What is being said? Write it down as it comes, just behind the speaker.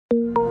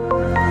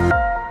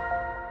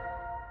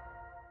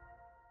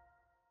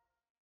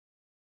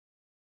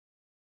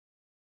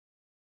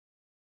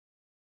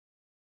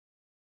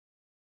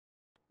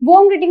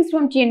Warm greetings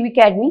from TNV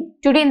Academy.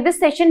 Today in this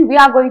session, we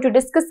are going to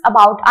discuss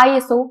about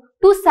ISO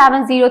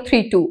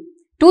 27032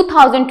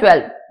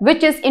 2012,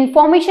 which is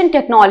Information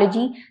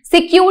Technology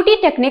Security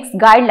Techniques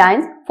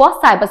Guidelines for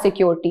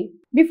Cybersecurity.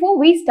 Before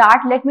we start,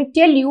 let me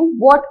tell you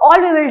what all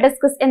we will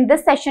discuss in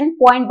this session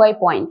point by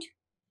point.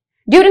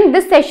 During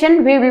this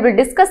session, we will be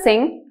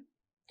discussing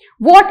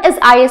what is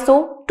ISO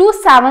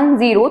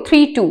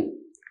 27032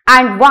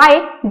 and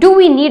why do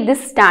we need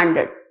this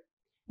standard.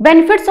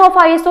 Benefits of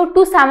ISO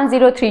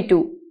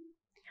 27032.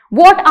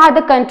 What are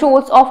the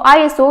controls of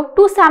ISO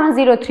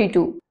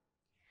 27032?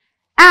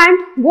 And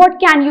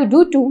what can you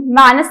do to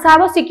manage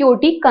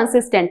cybersecurity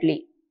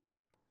consistently?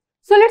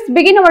 So let's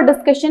begin our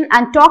discussion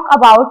and talk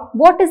about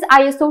what is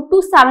ISO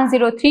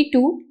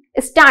 27032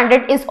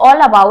 standard is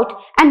all about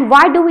and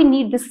why do we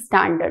need this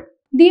standard.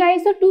 The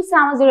ISO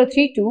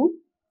 27032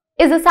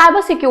 is a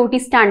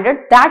cybersecurity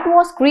standard that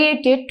was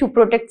created to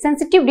protect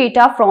sensitive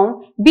data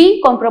from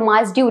being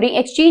compromised during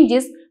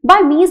exchanges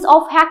by means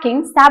of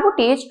hacking,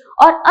 sabotage,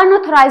 or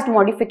unauthorized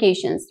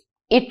modifications.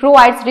 It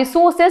provides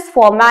resources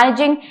for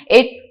managing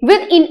it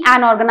within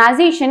an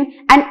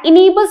organization and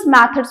enables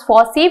methods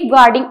for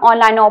safeguarding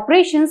online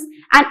operations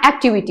and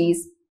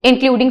activities,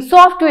 including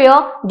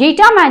software,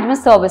 data management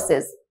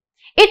services.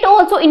 It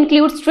also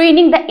includes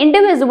training the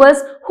individuals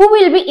who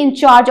will be in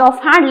charge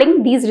of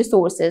handling these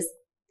resources.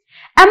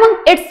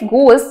 Among its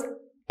goals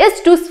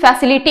is to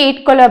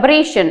facilitate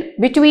collaboration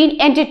between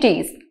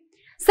entities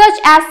such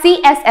as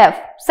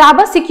CSF,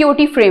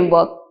 CyberSecurity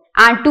Framework,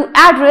 and to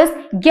address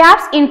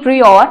gaps in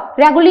prior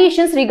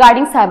regulations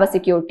regarding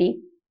cybersecurity.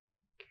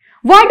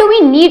 Why do we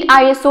need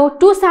ISO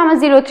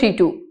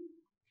 27032?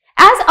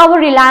 As our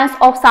reliance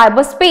of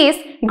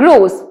cyberspace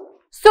grows,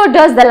 so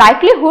does the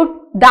likelihood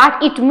that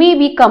it may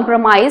be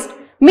compromised,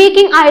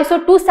 making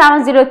ISO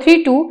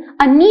 27032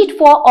 a need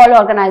for all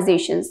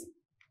organizations.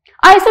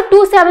 ISO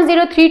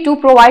 27032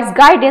 provides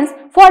guidance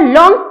for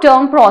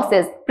long-term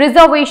process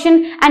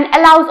preservation and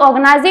allows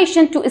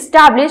organizations to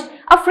establish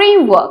a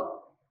framework.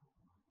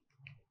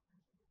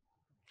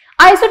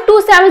 ISO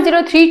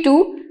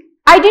 27032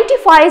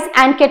 identifies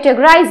and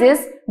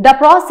categorizes the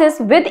process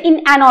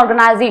within an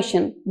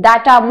organization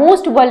that are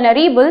most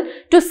vulnerable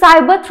to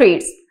cyber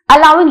threats,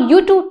 allowing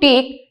you to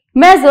take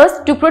measures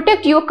to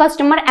protect your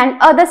customer and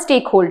other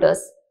stakeholders.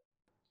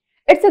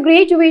 It's a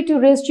great way to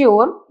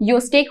reassure your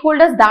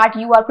stakeholders that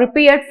you are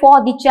prepared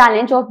for the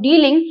challenge of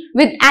dealing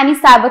with any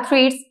cyber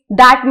threats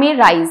that may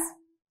rise.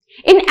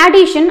 In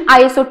addition,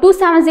 ISO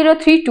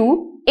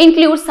 27032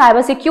 includes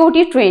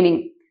cybersecurity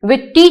training,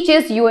 which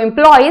teaches your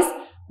employees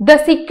the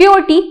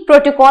security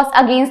protocols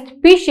against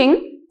phishing,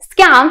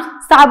 scams,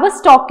 cyber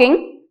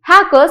stalking,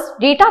 hackers,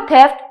 data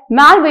theft,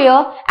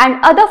 malware, and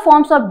other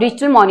forms of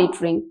digital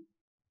monitoring.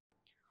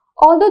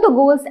 Although the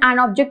goals and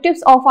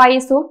objectives of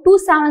ISO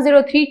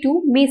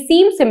 27032 may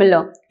seem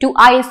similar to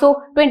ISO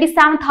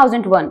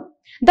 27001,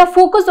 the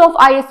focus of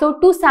ISO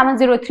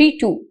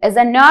 27032 is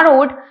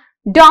narrowed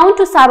down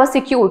to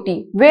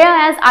cybersecurity,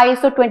 whereas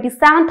ISO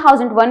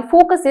 27001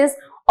 focuses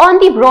on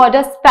the broader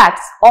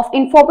aspects of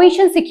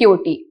information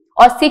security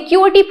or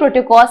security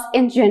protocols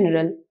in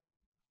general.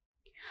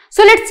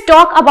 So let's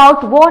talk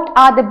about what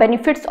are the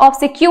benefits of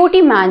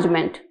security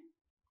management.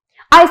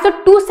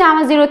 ISO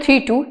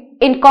 27032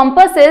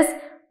 encompasses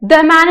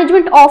the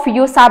management of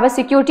your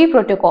cybersecurity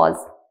protocols.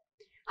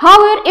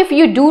 However, if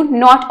you do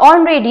not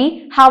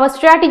already have a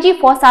strategy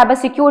for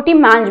cybersecurity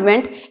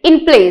management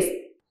in place,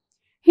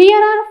 here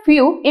are a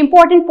few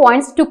important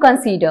points to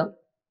consider.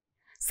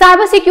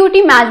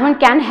 Cybersecurity management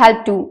can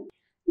help too.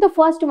 The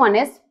first one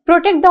is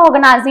protect the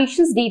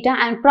organization's data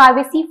and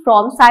privacy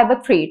from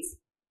cyber threats.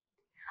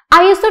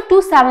 ISO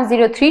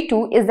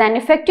 27032 is an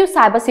effective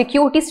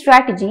cybersecurity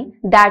strategy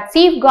that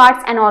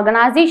safeguards an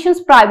organization's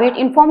private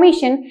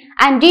information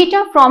and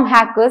data from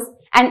hackers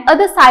and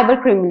other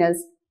cyber criminals.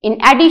 In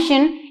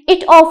addition,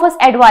 it offers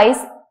advice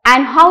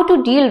on how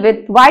to deal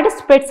with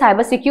widespread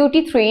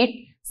cybersecurity threats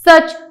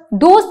such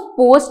those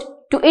posed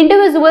to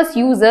individuals,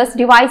 users,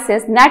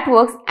 devices,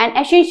 networks, and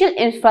essential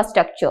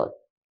infrastructure.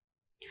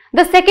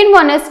 The second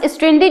one is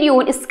strengthen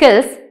your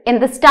skills in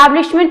the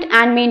establishment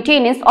and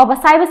maintenance of a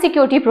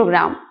cybersecurity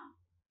program.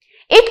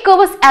 It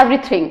covers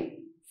everything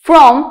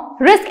from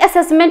risk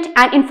assessment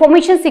and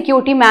information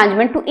security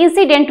management to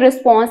incident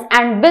response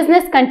and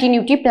business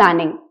continuity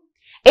planning.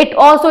 It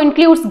also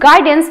includes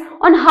guidance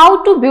on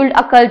how to build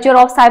a culture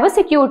of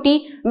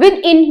cybersecurity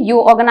within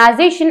your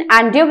organization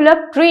and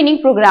develop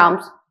training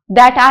programs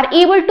that are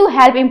able to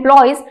help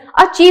employees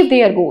achieve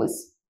their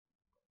goals.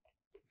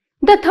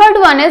 The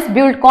third one is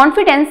build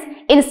confidence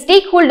in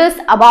stakeholders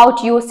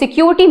about your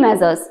security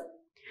measures.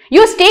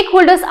 Your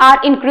stakeholders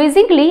are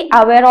increasingly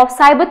aware of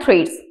cyber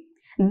threats.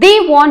 They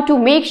want to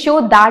make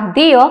sure that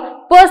their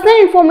personal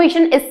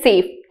information is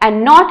safe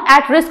and not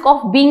at risk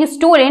of being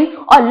stolen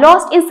or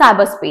lost in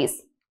cyberspace.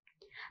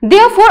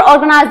 Therefore,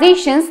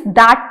 organizations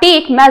that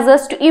take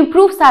measures to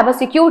improve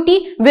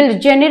cybersecurity will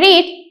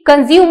generate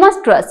consumers'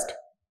 trust.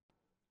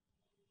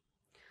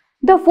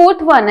 The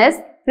fourth one is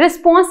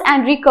response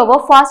and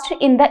recover faster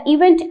in the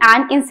event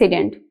and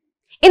incident.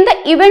 In the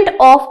event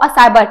of a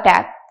cyber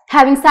attack,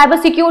 Having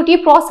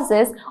cybersecurity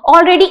processes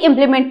already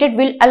implemented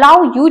will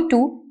allow you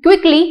to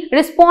quickly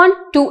respond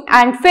to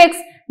and fix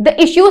the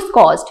issues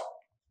caused.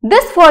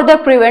 This further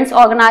prevents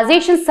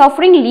organizations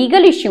suffering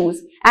legal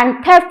issues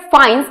and theft,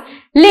 fines,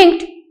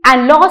 linked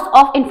and loss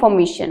of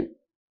information.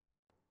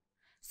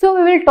 So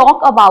we will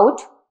talk about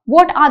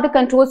what are the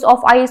controls of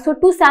ISO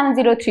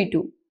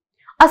 27032.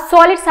 A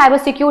solid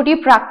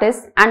cybersecurity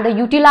practice and the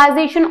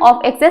utilization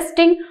of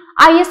existing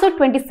ISO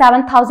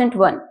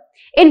 27001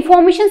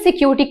 information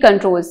security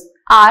controls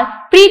are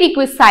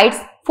prerequisites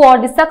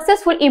for the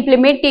successful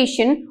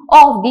implementation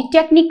of the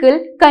technical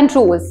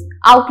controls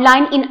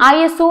outlined in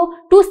ISO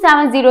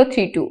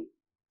 27032.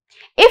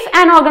 If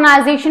an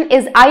organization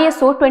is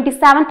ISO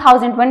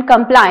 27001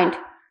 compliant,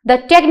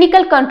 the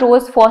technical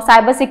controls for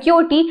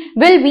cybersecurity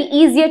will be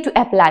easier to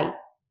apply.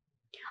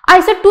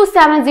 ISO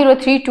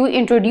 27032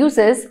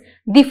 introduces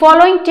the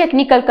following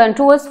technical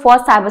controls for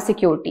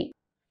cybersecurity.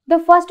 The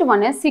first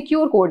one is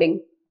secure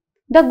coding.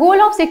 The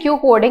goal of secure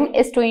coding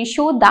is to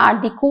ensure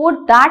that the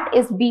code that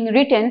is being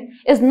written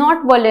is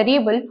not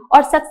vulnerable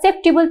or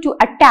susceptible to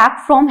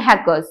attack from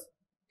hackers.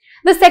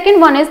 The second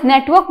one is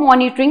network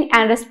monitoring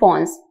and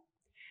response.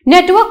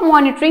 Network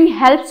monitoring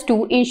helps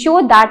to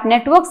ensure that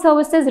network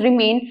services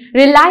remain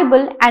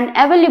reliable and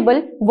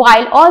available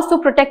while also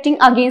protecting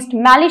against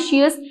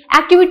malicious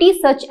activities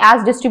such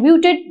as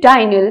distributed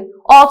denial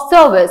of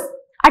service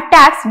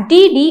attacks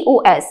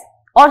 (DDoS)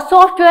 or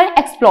software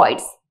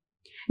exploits.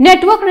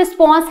 Network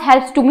response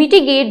helps to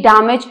mitigate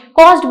damage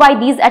caused by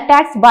these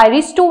attacks by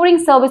restoring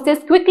services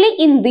quickly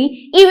in the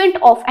event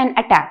of an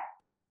attack.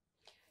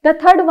 The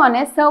third one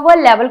is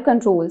server level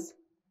controls.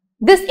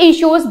 This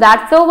ensures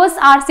that servers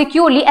are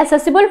securely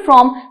accessible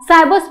from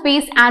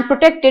cyberspace and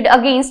protected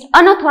against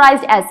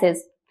unauthorized access.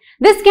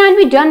 This can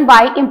be done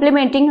by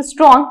implementing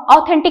strong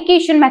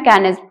authentication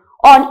mechanism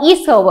on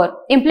each server,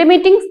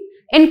 implementing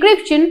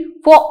encryption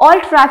for all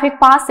traffic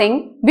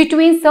passing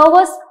between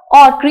servers,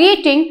 or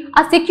creating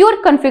a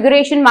secure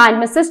configuration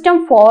management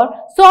system for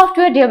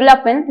software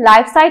development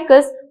life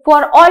cycles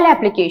for all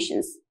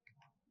applications.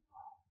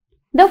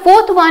 The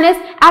fourth one is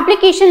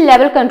application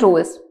level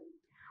controls.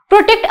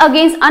 Protect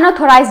against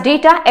unauthorized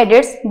data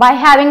edits by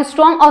having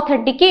strong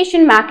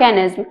authentication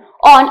mechanism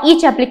on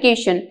each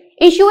application,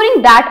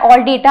 ensuring that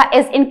all data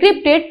is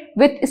encrypted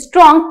with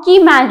strong key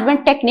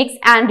management techniques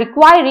and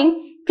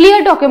requiring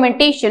clear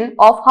documentation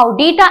of how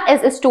data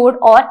is stored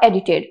or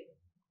edited.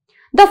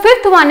 The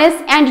fifth one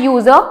is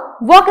end-user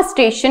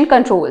workstation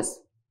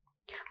controls.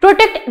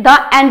 Protect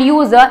the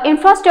end-user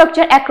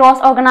infrastructure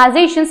across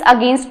organizations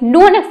against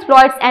known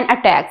exploits and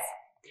attacks.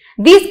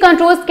 These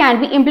controls can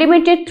be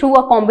implemented through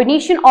a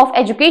combination of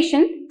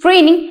education,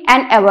 training,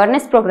 and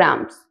awareness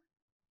programs.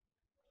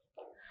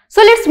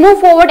 So let's move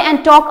forward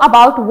and talk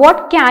about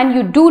what can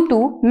you do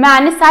to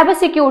manage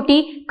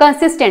cybersecurity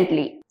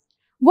consistently.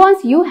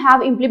 Once you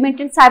have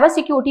implemented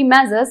cybersecurity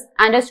measures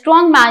and a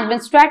strong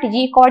management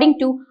strategy according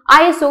to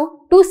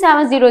ISO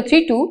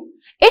 27032,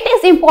 it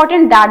is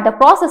important that the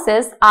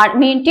processes are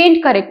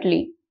maintained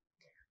correctly.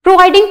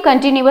 Providing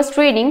continuous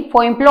training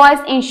for employees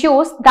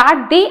ensures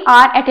that they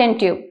are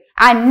attentive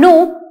and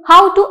know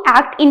how to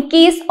act in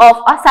case of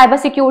a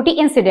cybersecurity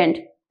incident.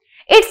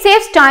 It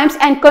saves time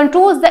and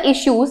controls the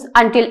issues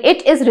until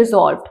it is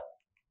resolved.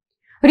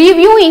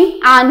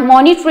 Reviewing and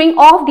monitoring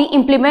of the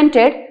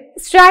implemented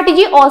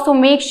strategy also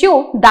makes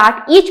sure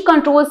that each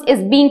controls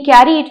is being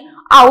carried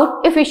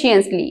out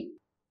efficiently.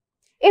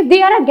 If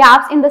there are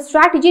gaps in the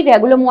strategy,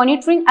 regular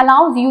monitoring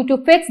allows you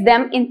to fix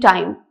them in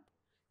time.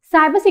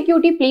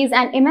 Cybersecurity plays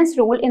an immense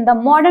role in the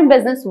modern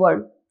business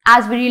world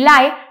as we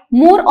rely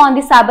more on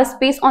the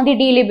cyberspace on the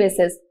daily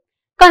basis.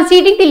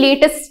 Considering the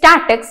latest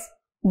statistics,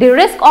 the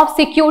risk of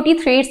security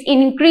threats is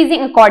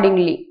increasing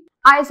accordingly.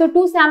 ISO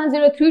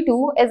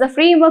 27032 is a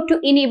framework to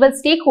enable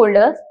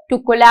stakeholders to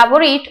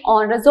collaborate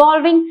on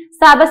resolving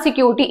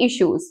cybersecurity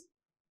issues.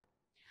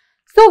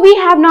 So we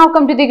have now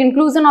come to the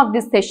conclusion of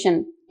this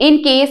session.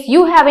 In case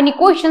you have any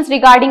questions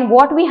regarding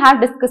what we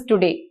have discussed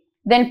today,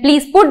 then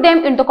please put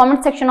them in the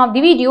comment section of the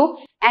video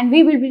and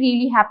we will be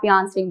really happy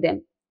answering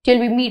them. Till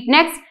we meet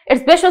next,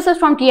 it's best wishes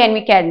from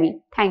TNV Academy.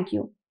 Thank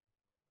you.